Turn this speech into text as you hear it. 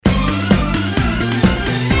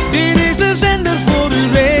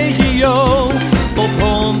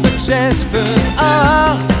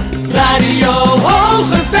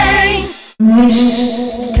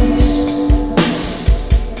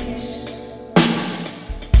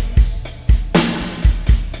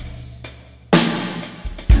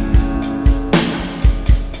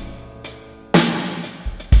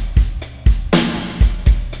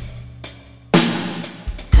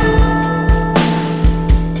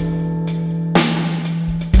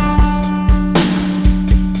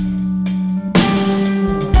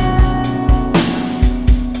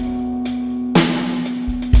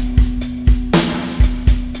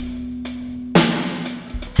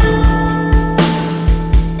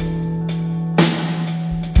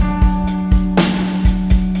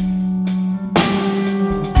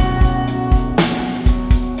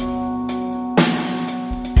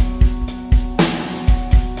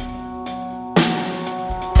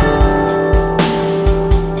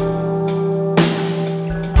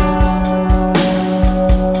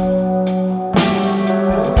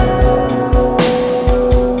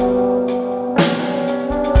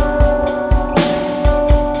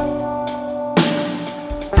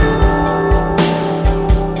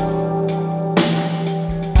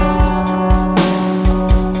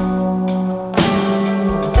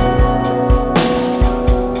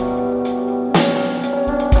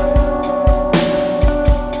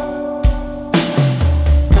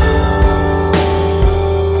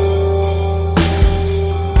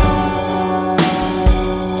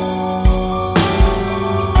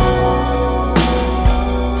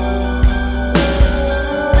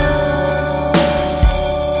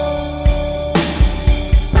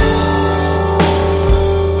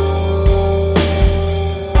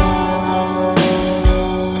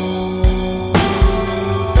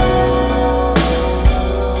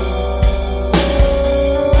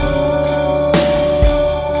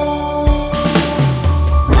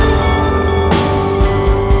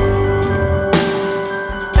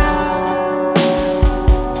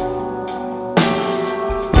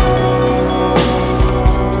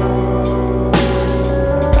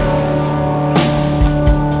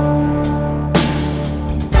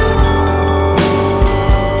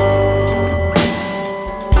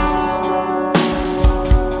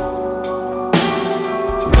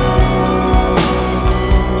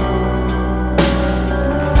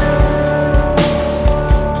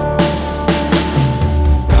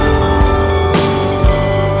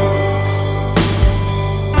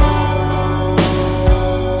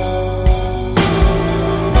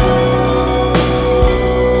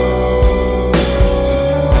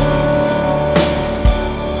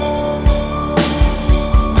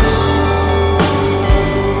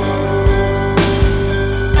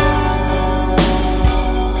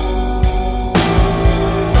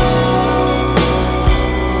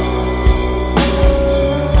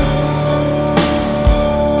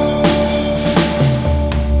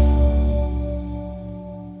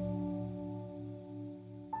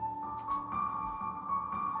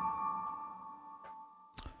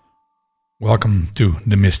Welcome to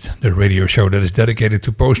The Mist, the radio show that is dedicated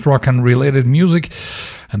to post-rock and related music.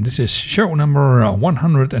 And this is show number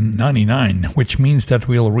 199, which means that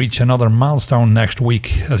we'll reach another milestone next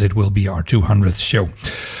week, as it will be our 200th show.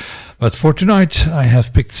 But for tonight, I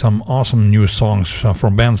have picked some awesome new songs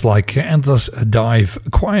from bands like Endless Dive,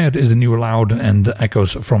 Quiet is the New Loud, and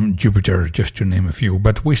Echoes from Jupiter, just to name a few.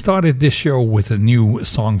 But we started this show with a new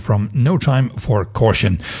song from No Time for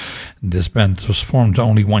Caution. This band was formed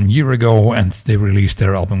only 1 year ago, and they released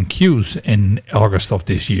their album Cues in August of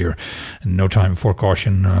this year. And No Time for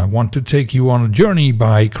Caution want to take you on a journey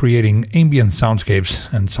by creating ambient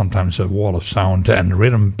soundscapes and sometimes a wall of sound and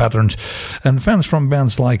rhythm patterns. And fans from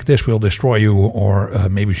bands like This Will Destroy You or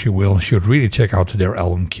Maybe She Will should really check out their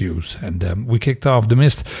album Cues. And we kicked off The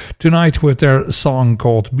Mist tonight with their song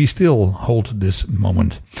called Be Still, Hold This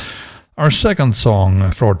Moment. Our second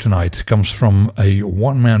song for tonight comes from a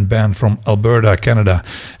one-man band from Alberta, Canada,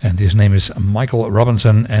 and his name is Michael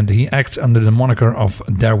Robinson, and he acts under the moniker of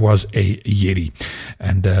There Was A Yeti.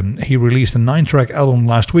 And he released a 9-track album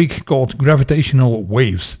last week called Gravitational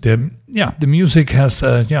Waves. The music has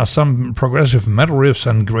some progressive metal riffs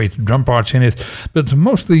and great drum parts in it, but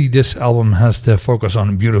mostly this album has the focus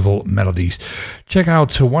on beautiful melodies. Check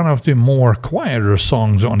out one of the more quieter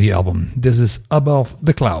songs on the album. This is Above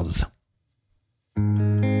the Clouds.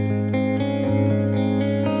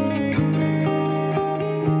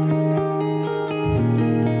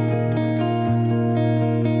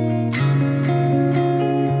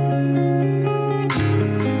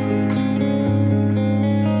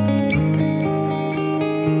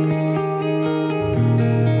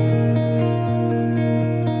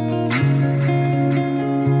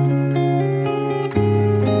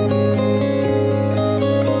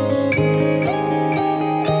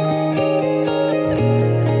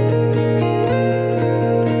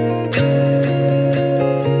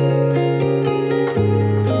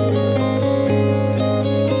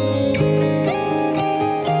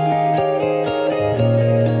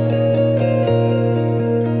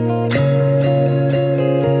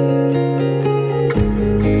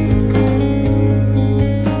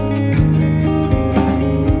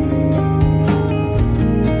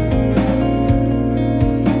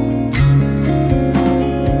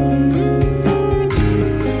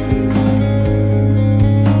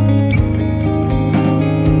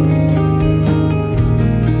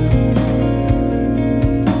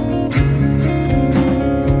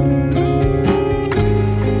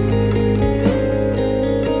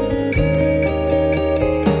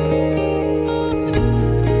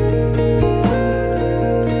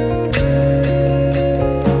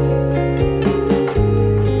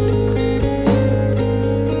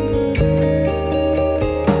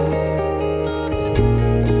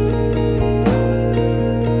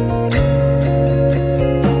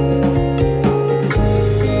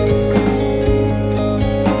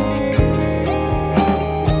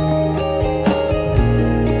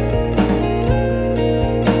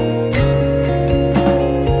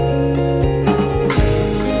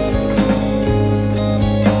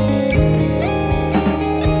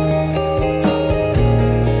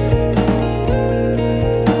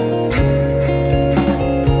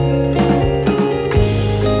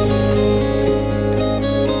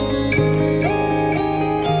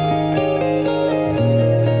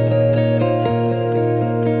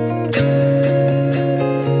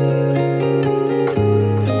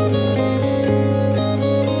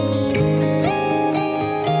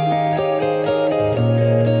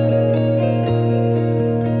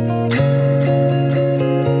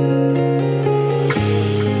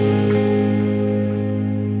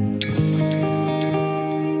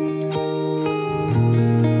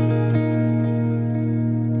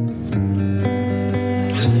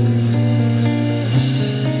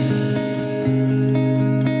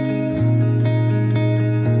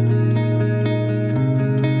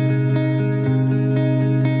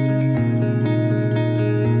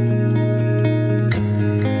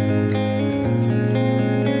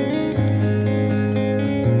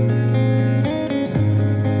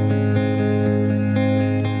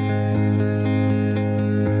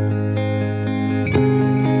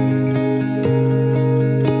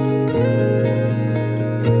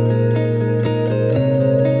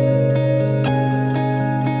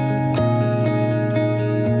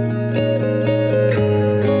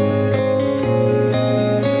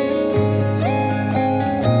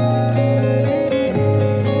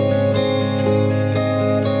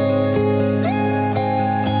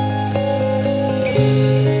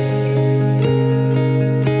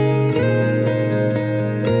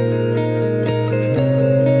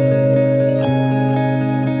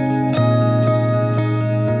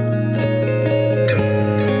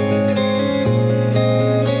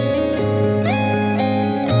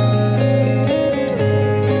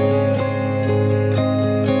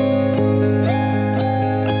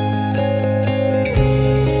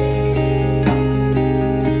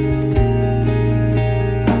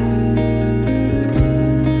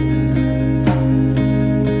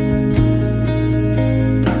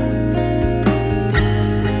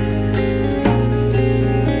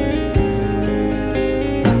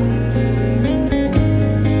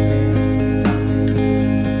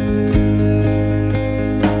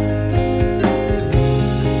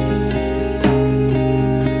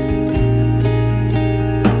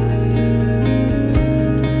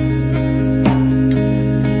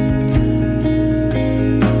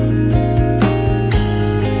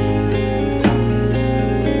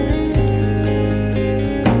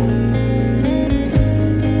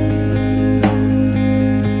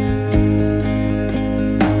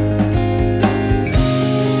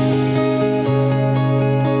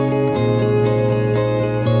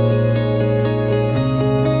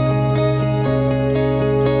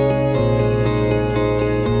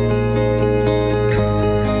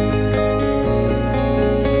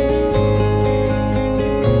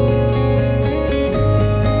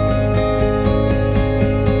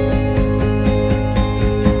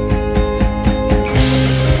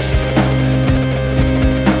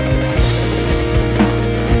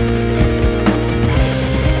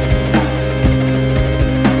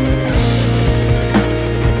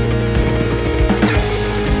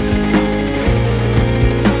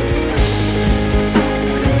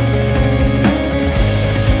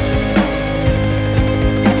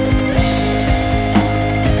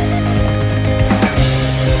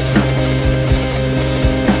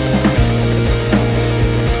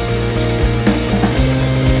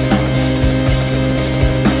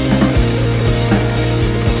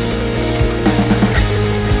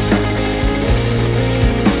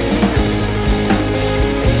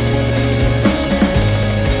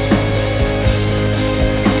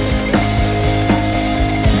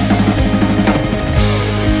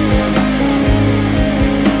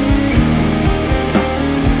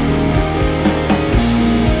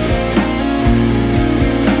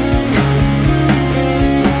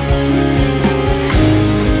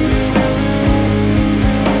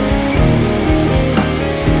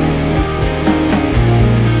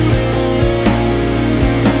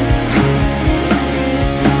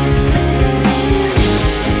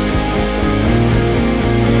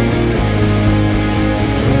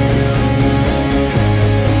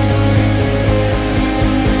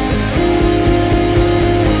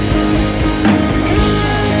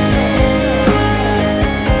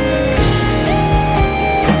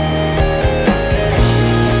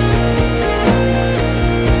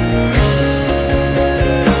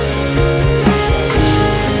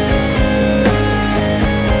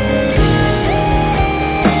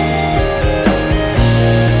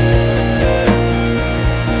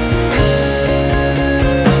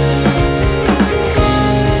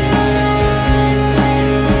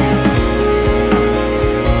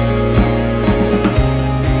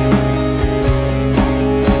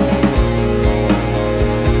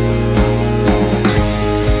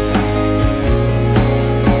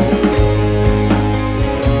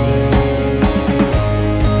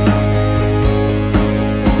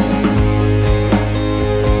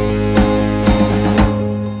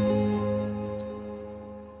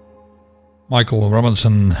 Michael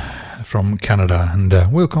Robinson from Canada, and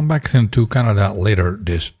we'll come back to Canada later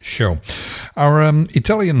this show. Our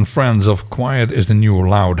Italian friends of Quiet is the New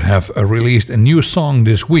Loud have released a new song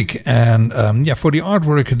this week, and for the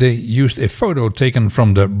artwork they used a photo taken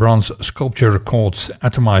from the bronze sculpture called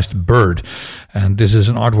Atomized Bird, and this is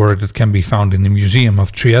an artwork that can be found in the Museum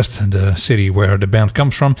of Trieste, the city where the band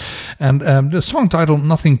comes from, and the song title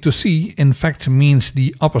Nothing to See in fact means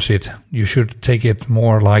the opposite. You should take it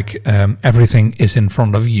more like everything is in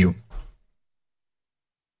front of you.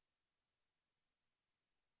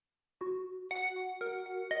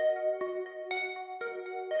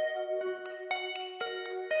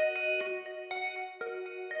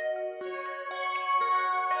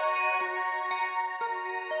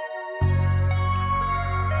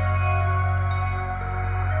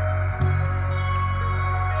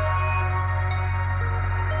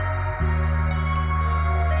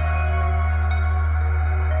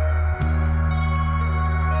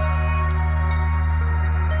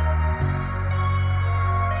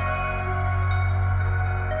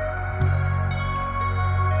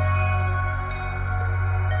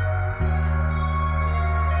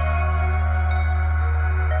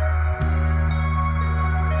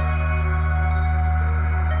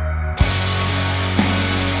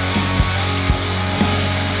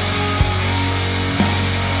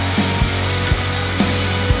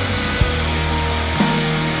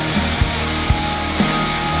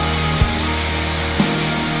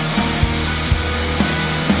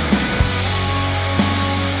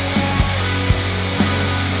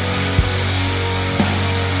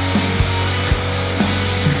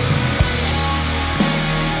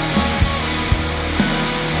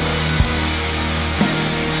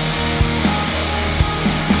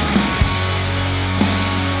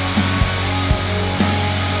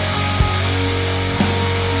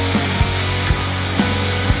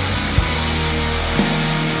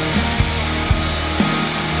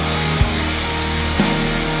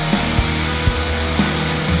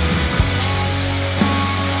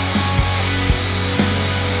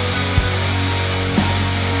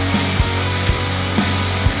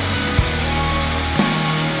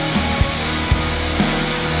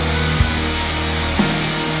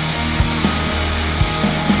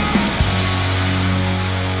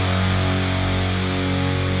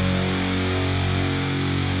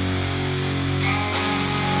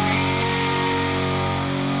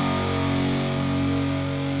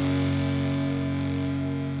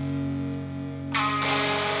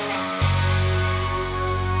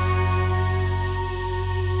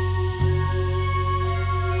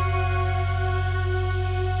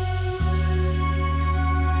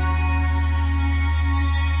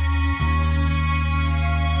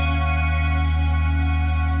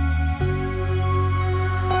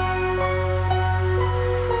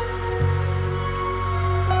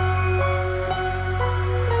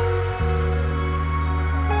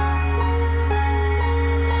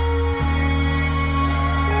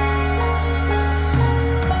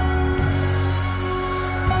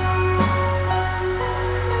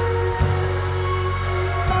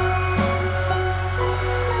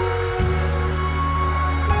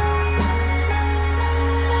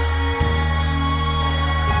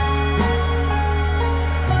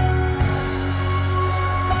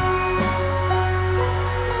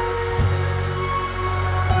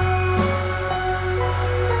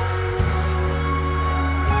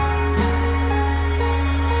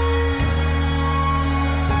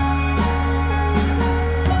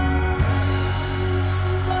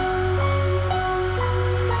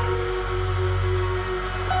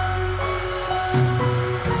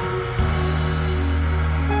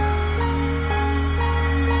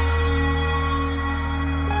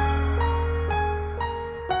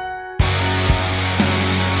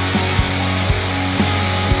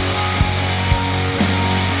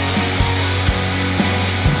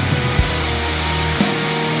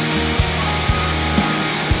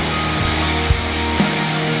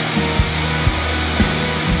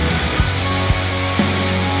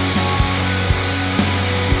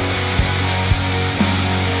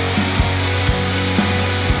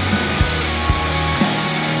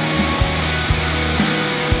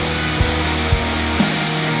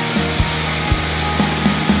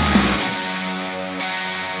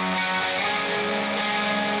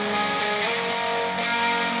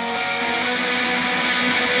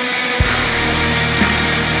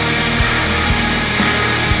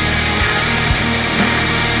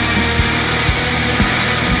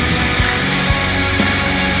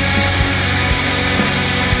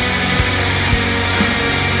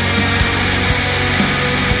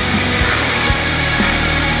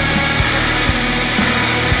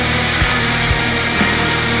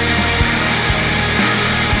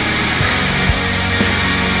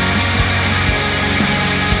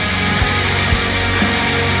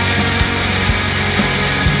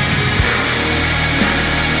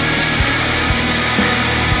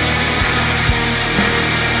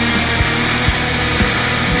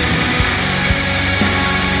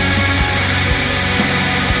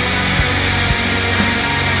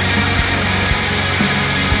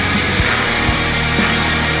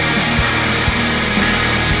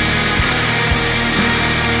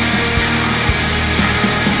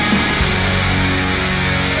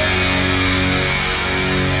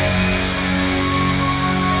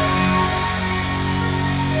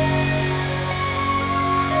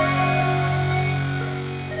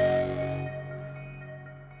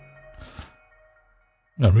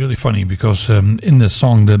 Yeah, really funny because in the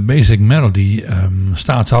song the basic melody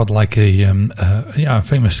starts out like a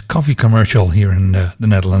famous coffee commercial here in the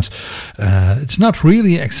Netherlands. It's not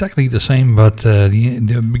really exactly the same, but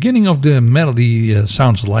the beginning of the melody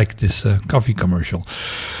sounds like this coffee commercial.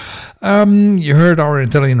 You heard our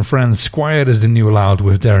Italian friends Quiet is the New Loud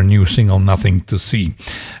with their new single Nothing to See.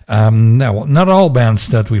 Now, not all bands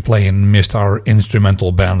that we play in Mist are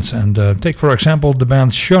instrumental bands, and take for example the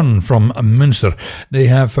band Shun from Münster. They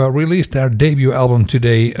have released their debut album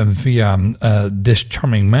today via This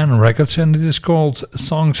Charming Man Records, and it is called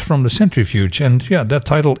Songs from the Centrifuge, and yeah, that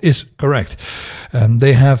title is correct.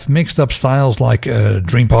 They have mixed up styles like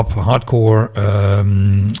dream pop, hardcore,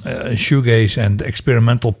 shoegaze, and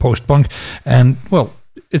experimental post-punk, and well,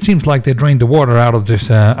 it seems like they drained the water out of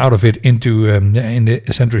it into in the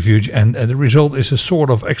centrifuge, and the result is a sort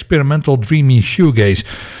of experimental, dreamy shoegaze.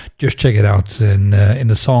 Just check it out in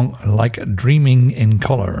the song "Like Dreaming in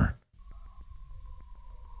Color."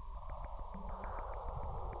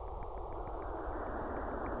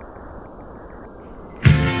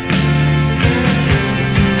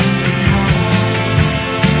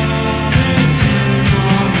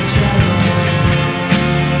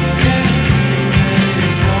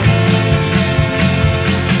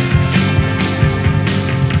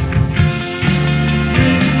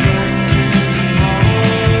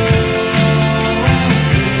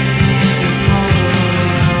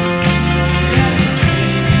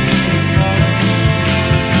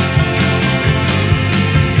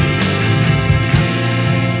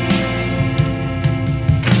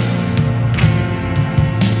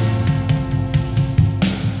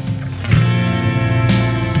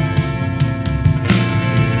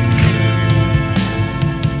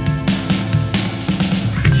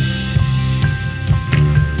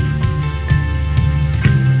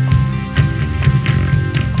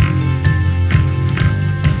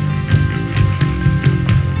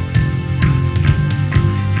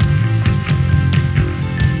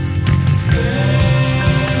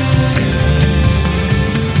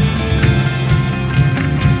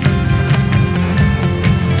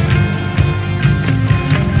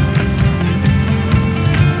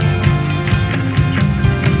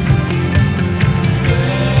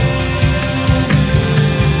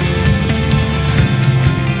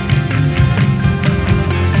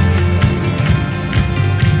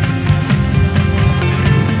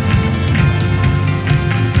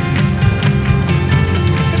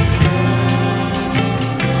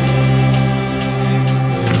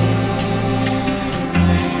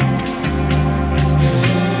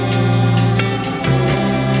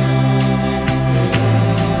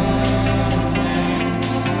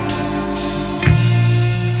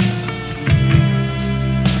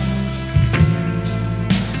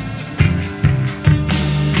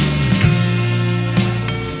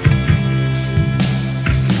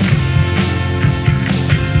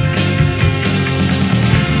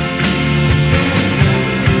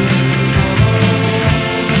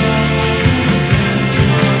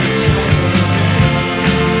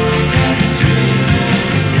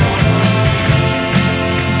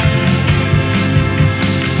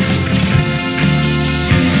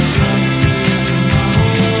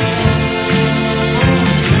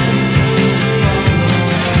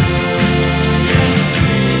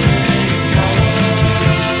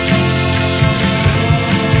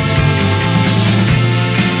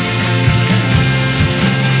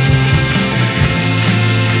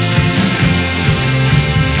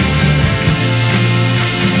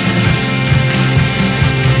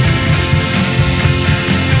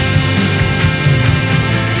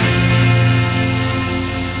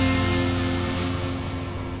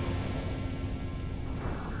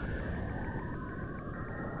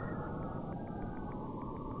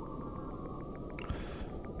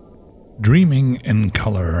 Dreaming in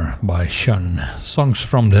Color by Shun. Songs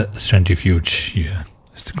from the Centrifuge. Yeah,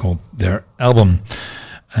 it's called their album.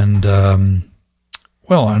 And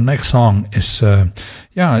well, our next song is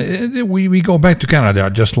we go back to Canada,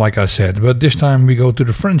 just like I said, but this time we go to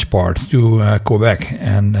the French part, to Quebec,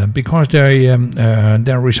 and because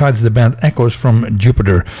there resides the band Echoes from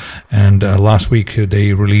Jupiter, and last week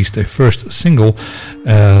they released a first single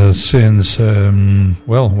since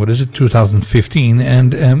 2015,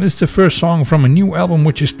 and it's the first song from a new album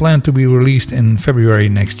which is planned to be released in February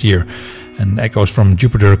next year. And Echoes from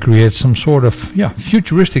Jupiter creates some sort of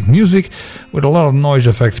futuristic music with a lot of noise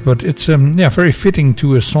effects, but it's very fitting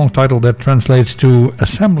to a song title that translates to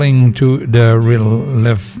assembling to the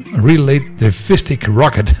relativistic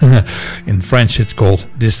rocket. In French it's called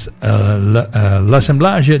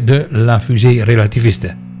l'assemblage de la fusée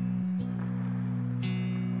relativiste.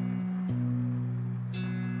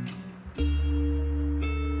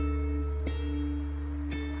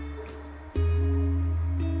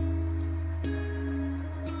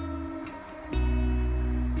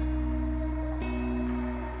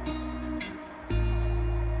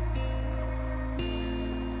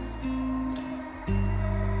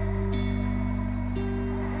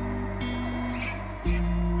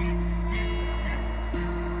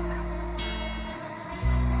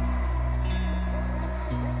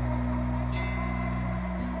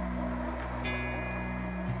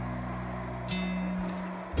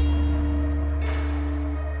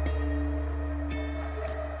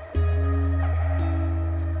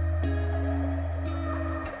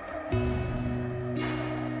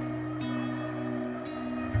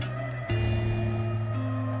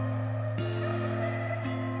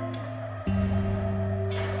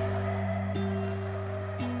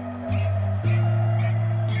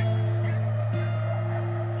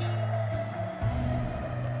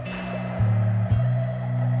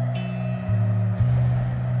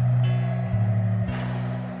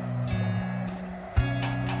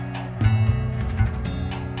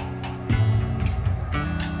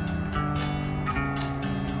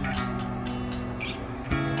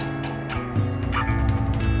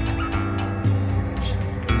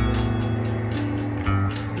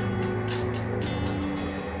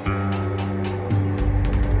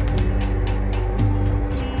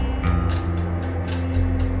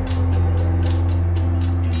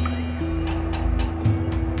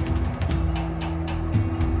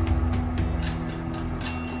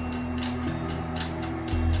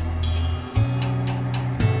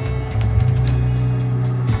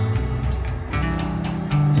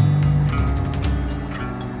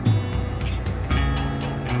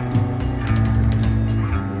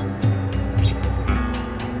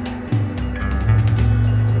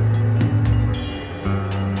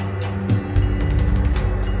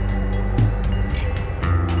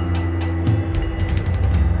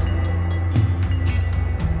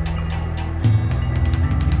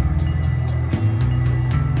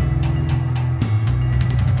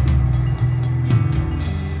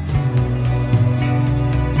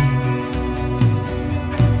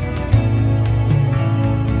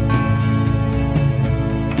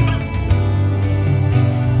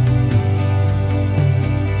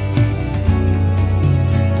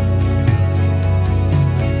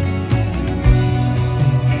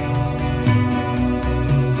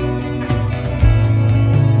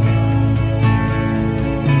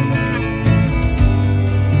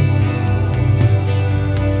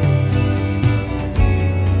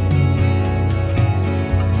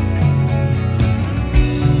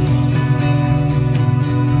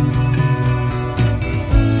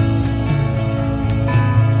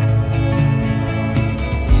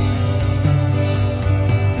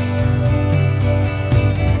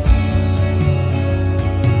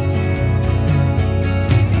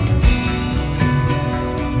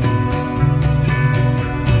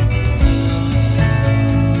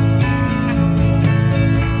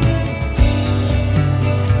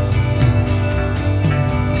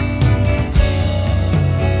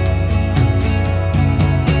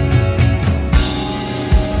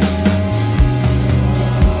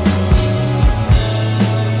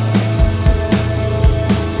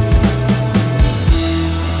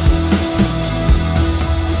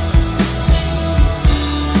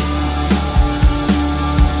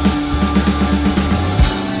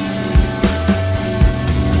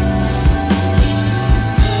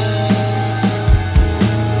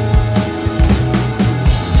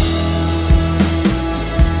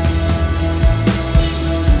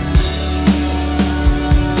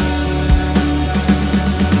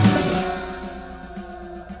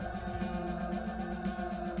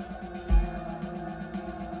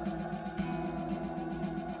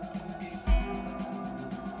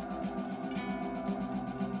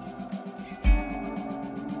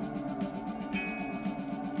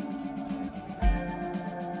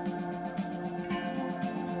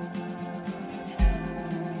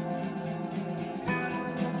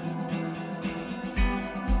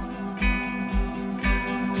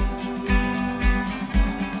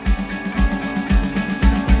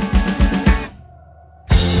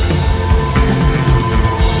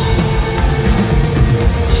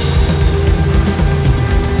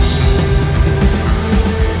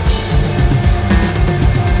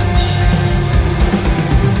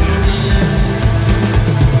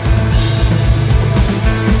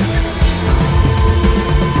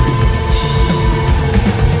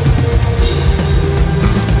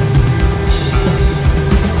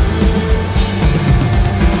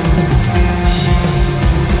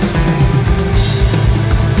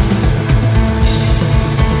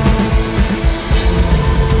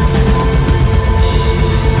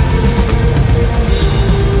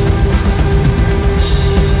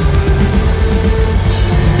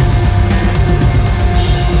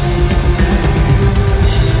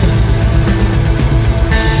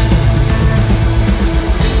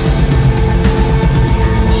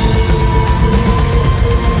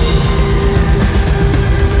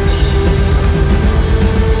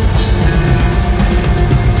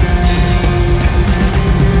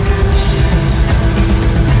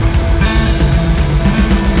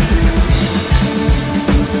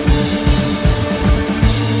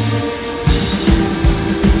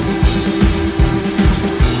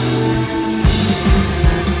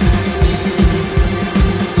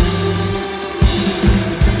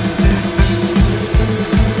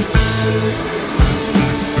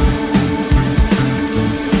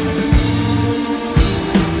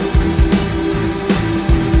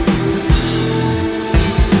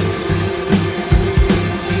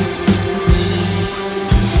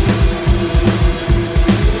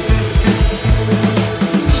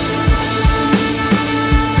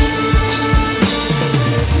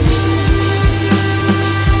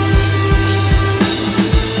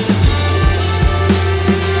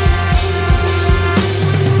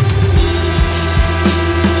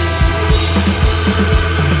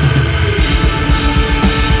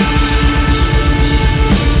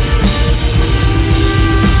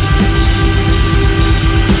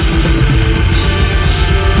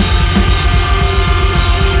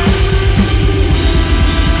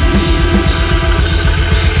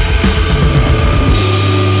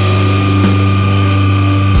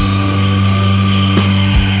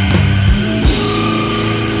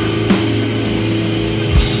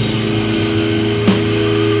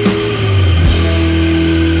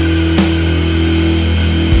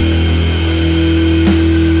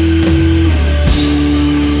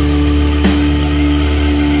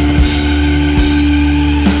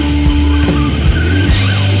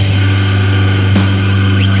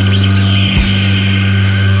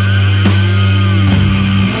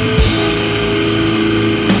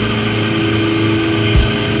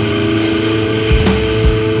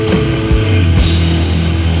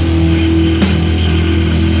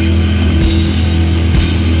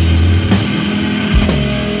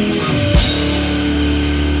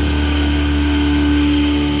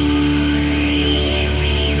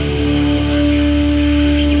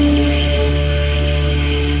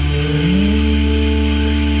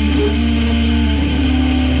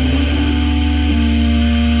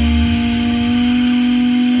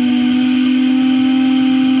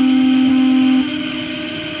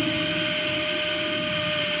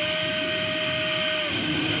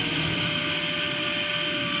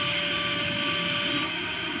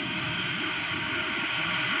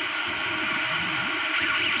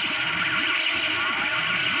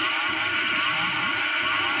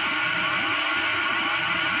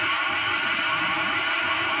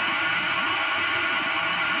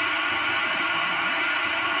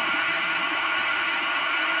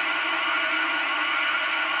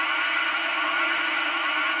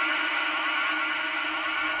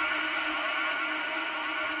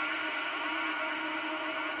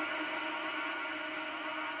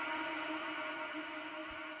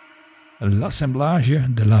 L'assemblage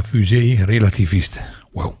de la fusée relativiste.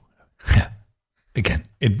 Wow. Again,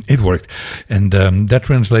 it worked. And that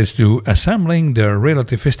translates to assembling the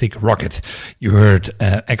relativistic rocket. You heard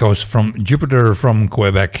echoes from Jupiter from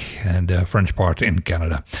Quebec and the French part in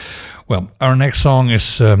Canada. Well, our next song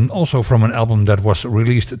is also from an album that was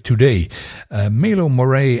released today. Malo,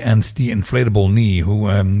 Moray and the Inflatable Knee, who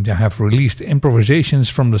have released improvisations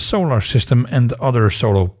from the solar system and other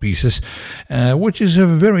solo pieces, which is a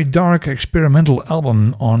very dark experimental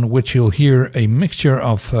album on which you'll hear a mixture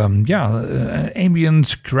of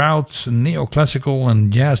ambient, crowd, neoclassical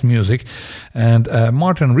and jazz music. And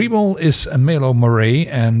Martin Riebel is Malo Moray,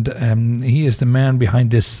 and he is the man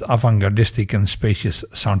behind this avant-gardistic and spacious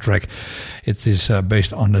soundtrack. It is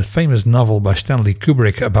based on the famous novel by Stanley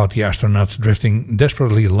Kubrick about the astronaut drifting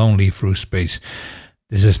desperately lonely through space.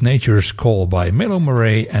 This is Nature's Call by Malo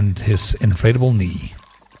Moray and his Inflatable Knee.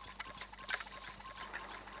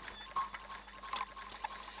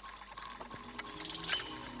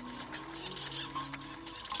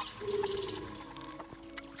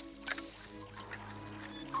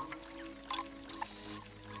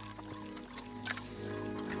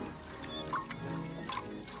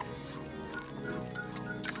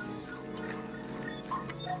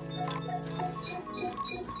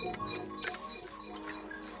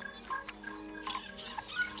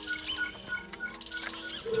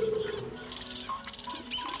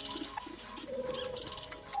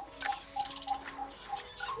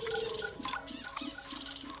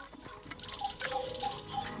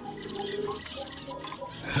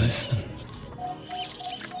 Listen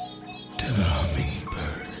to the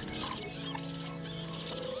hummingbird,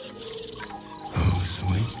 whose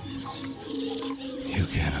wings you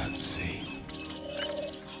cannot see.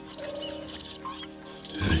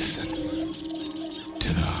 Listen to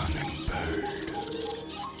the hummingbird.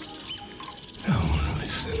 Don't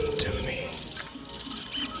listen to me.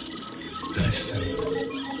 Listen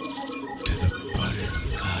to the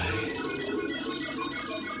butterfly,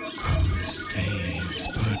 whose days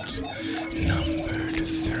but numbered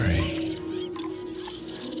 3.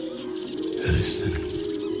 Listen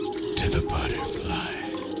to the butterfly.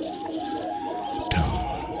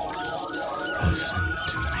 Don't listen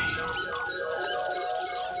to me.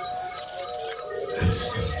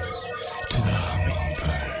 Listen to the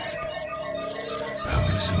hummingbird,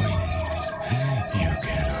 whose wings you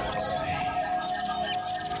cannot see.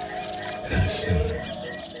 Listen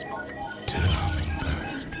to the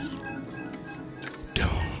hummingbird.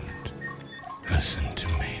 Don't listen to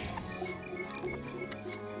me.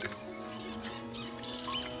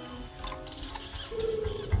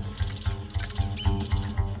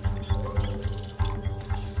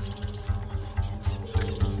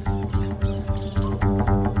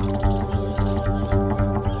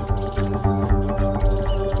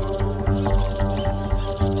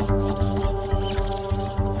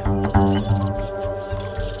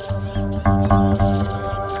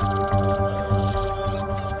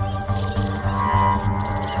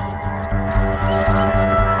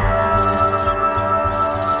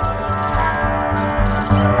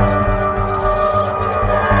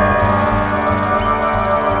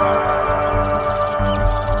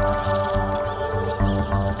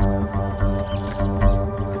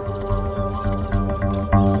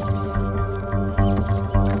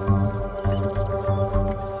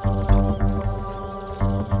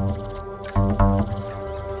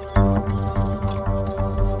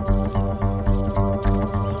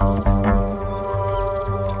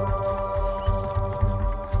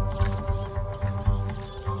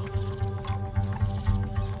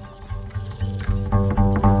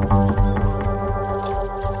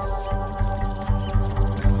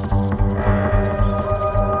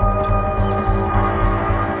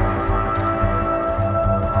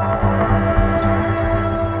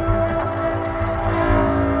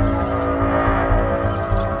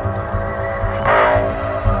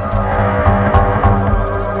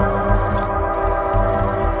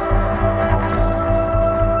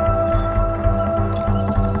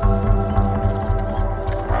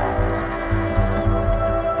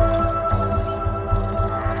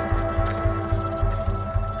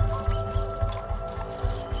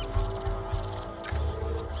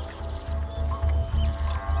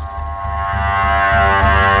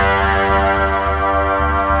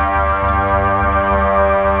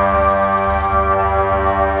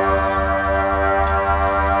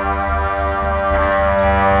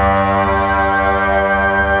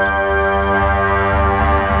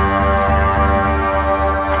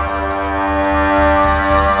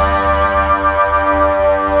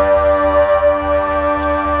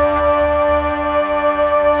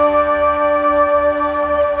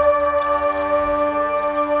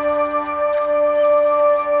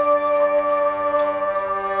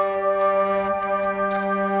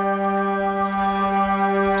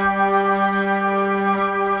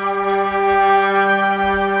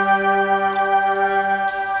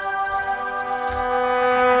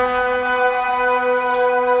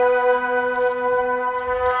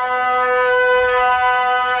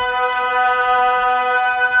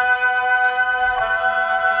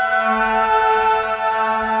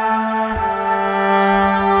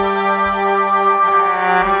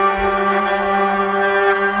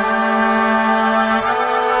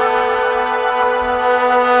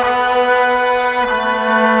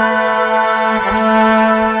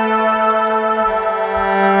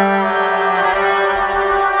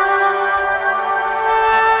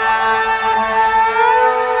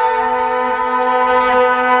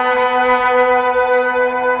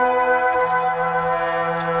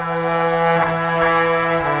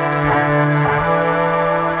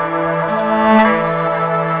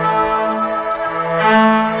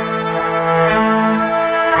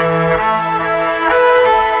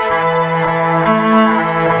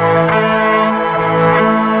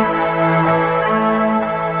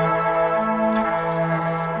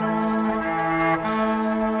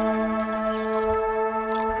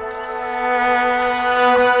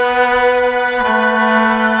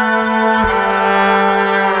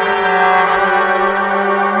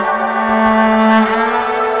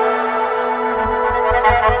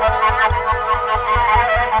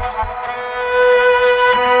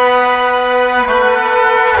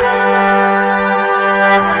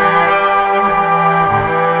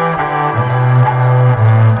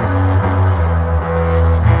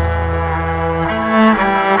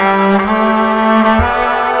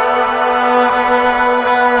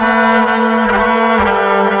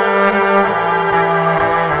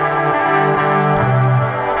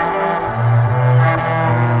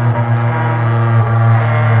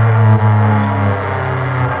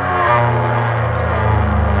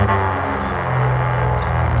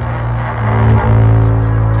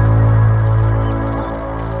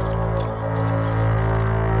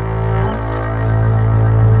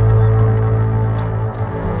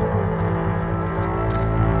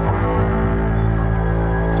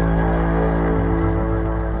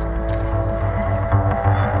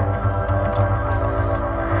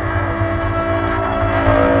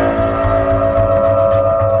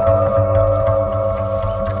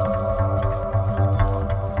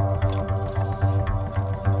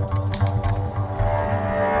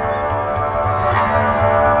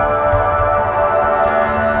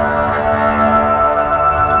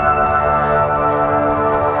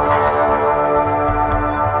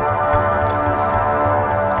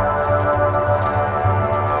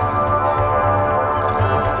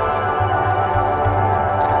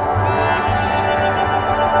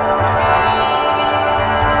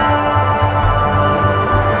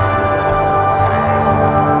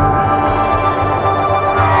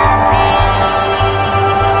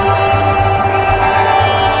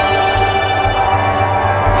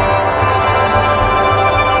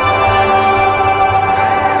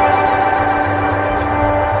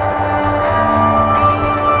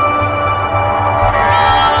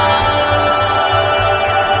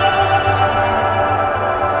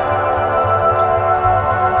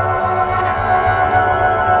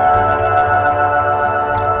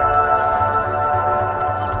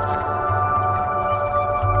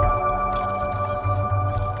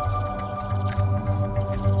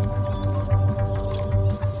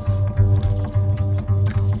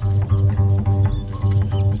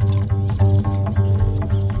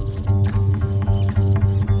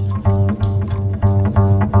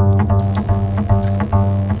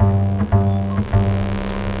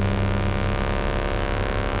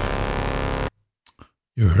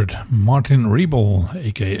 heard Martin Rebel,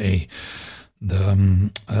 aka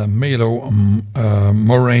the Malo,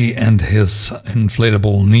 Moray and his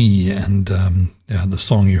inflatable knee. And the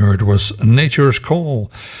song you heard was Nature's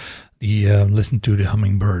Call. Listen to the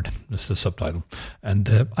Hummingbird. That's the subtitle.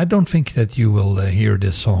 And I don't think that you will hear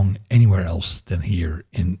this song anywhere else than here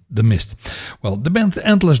in The Mist. Well, the band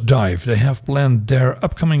Endless Dive, they have planned their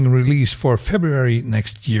upcoming release for February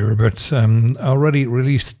next year, but already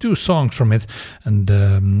released 2 songs from it. And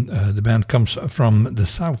the band comes from the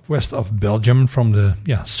southwest of Belgium, from the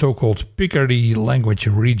so-called Picardy language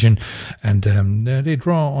region. And they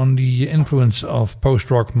draw on the influence of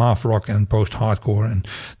post-rock, math rock, and post-hardcore. And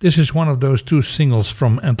this is one of those 2 singles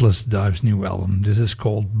from Endless Dive's new album. This is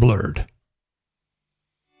called Blurred.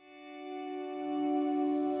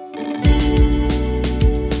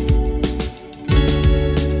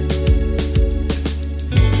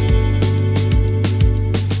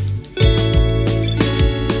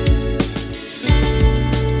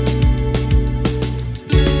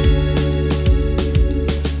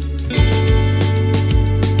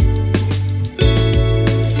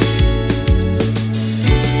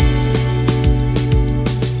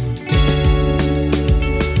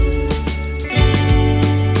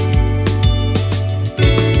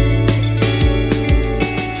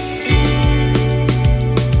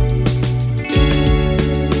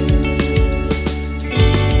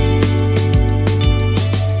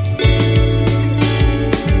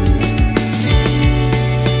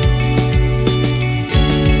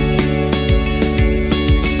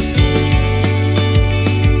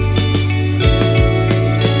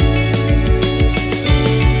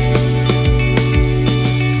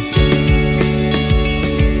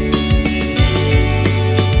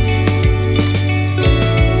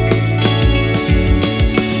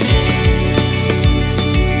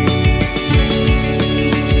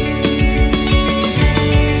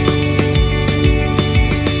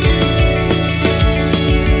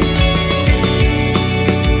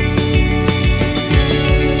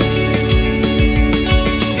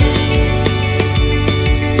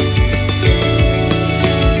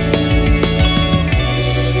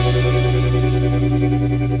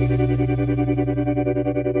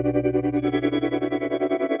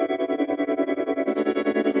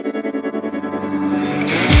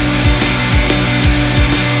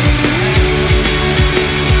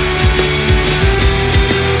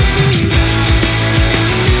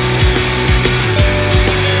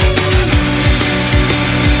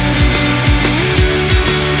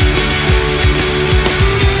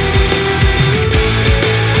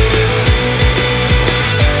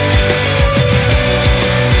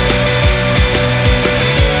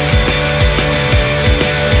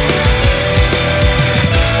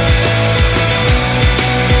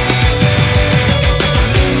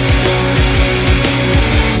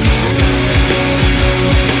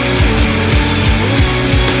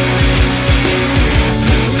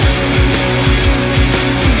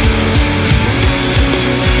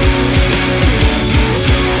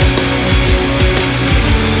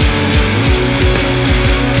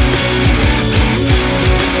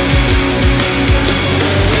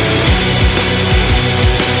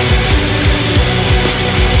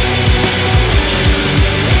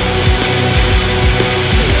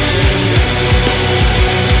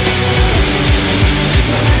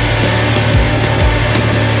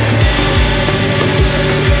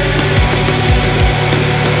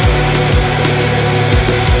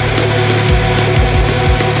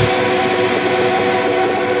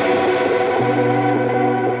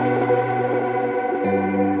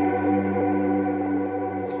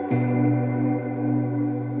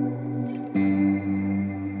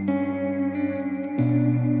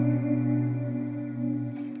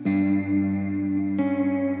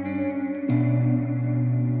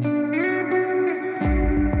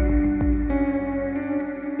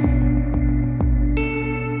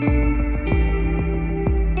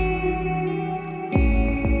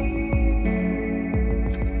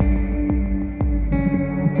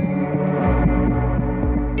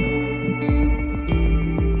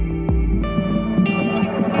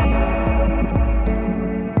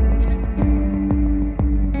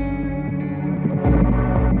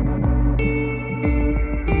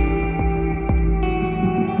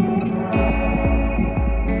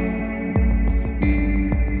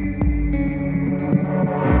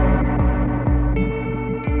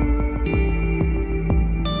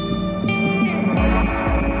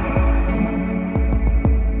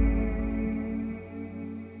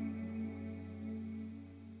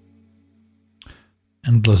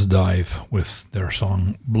 Endless Dive with their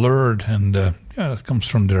song Blurred, and that comes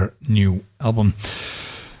from their new album.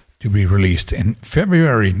 to be released in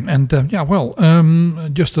February. And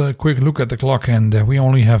just a quick look at the clock, and we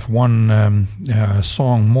only have one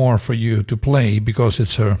song more for you to play because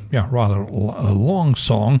it's a rather long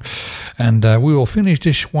song. And we will finish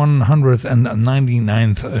this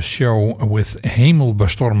 199th show with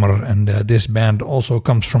Hemelbestormer, and this band also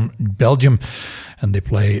comes from Belgium. And they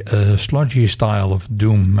play a sludgy style of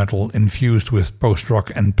doom metal infused with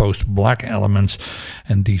post-rock and post-black elements.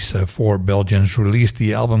 And these four Belgians released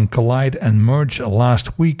the album Collide and Merge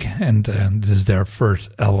last week, and this is their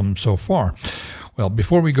first album so far. Well,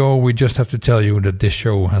 before we go, we just have to tell you that this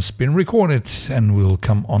show has been recorded and will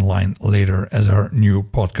come online later as our new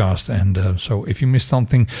podcast. And so if you missed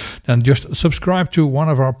something, then just subscribe to one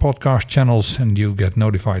of our podcast channels and you'll get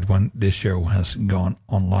notified when this show has gone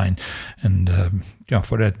online. And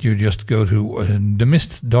for that, you just go to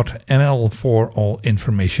themist.nl for all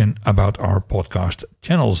information about our podcast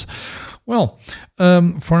channels. Well,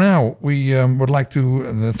 for now, we would like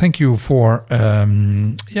to thank you for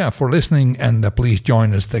listening, and please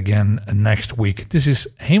join us again next week. This is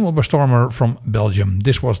Hemelbestormer from Belgium.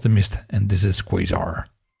 This was The Mist, and this is Quasar.